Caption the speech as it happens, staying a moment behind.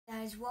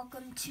guys,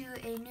 welcome to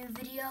a new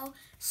video.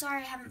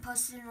 Sorry I haven't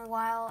posted in a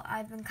while.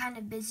 I've been kind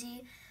of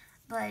busy,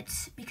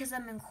 but because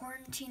I'm in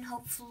quarantine,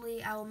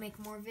 hopefully I will make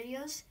more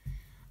videos.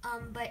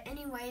 But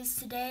anyways,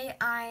 today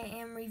I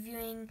am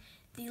reviewing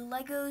the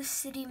LEGO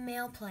City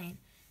Mail Plane.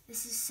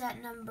 This is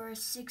set number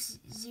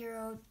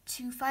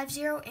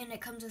 60250 and it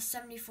comes with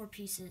 74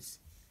 pieces.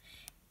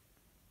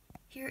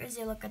 Here is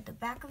a look at the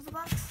back of the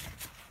box.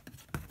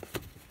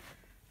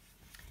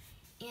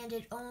 And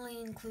it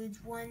only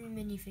includes one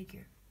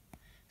minifigure.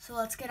 So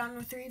let's get on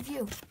with the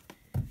review.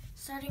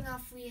 Starting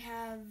off, we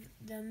have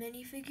the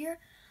minifigure.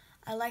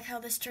 I like how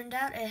this turned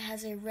out. It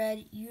has a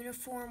red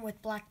uniform with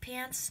black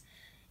pants,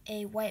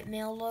 a white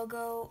mail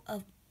logo,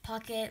 a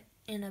pocket,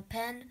 and a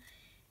pen,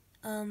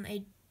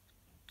 a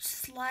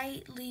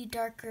slightly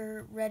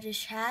darker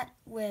reddish hat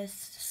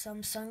with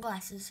some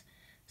sunglasses.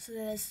 So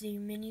that's the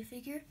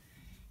minifigure.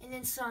 And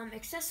then some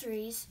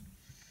accessories.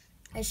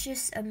 It's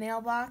just a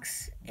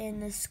mailbox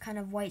in this kind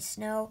of white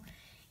snow,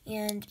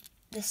 and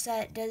the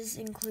set does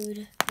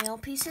include mail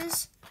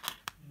pieces,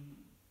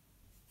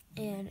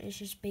 and it's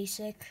just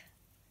basic,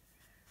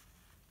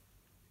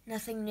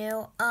 nothing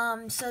new.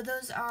 So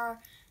those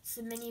are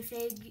the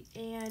minifig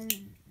and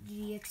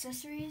the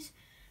accessories.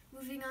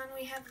 Moving on,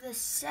 we have the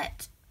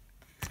set.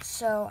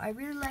 So I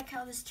really like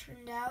how this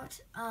turned out.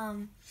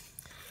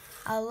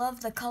 I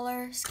love the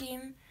color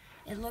scheme.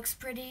 It looks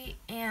pretty,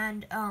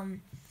 and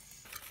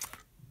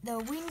the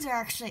wings are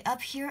actually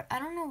up here. I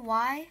don't know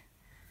why,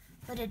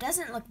 but it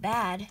doesn't look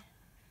bad.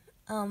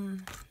 I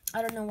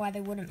don't know why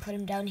they wouldn't put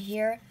them down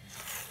here.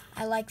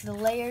 I like the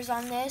layers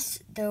on this,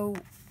 the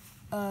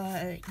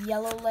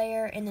yellow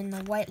layer, and then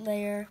the white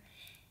layer,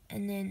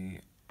 and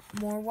then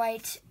more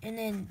white, and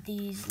then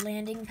these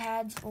landing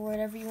pads, or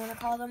whatever you want to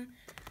call them.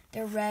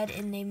 They're red,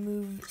 and they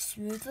move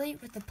smoothly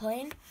with the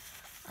plane.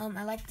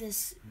 I like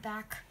this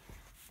back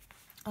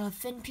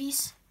fin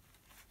piece.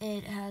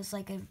 It has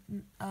like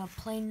a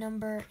plane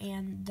number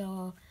and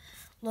the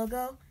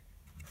logo.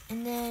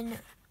 And then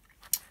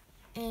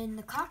in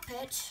the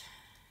cockpit,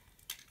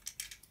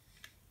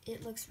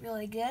 it looks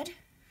really good.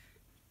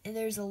 And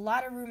there's a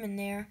lot of room in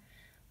there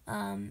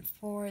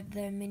for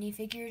the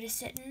minifigure to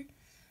sit in.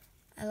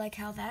 I like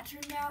how that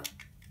turned out.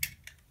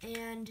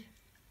 And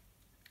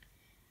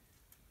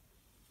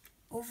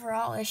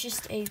overall, it's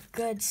just a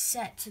good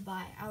set to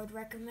buy. I would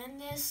recommend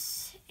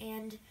this,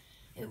 and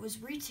it was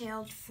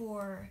retailed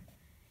for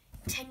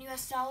 $10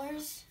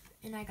 US,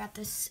 and I got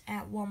this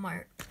at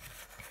Walmart.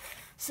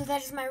 So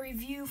that is my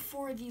review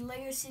for the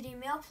LEGO City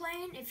Mail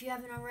Plane. If you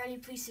haven't already,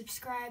 please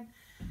subscribe,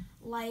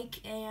 like,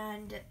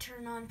 and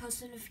turn on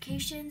post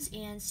notifications,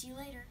 and see you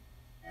later.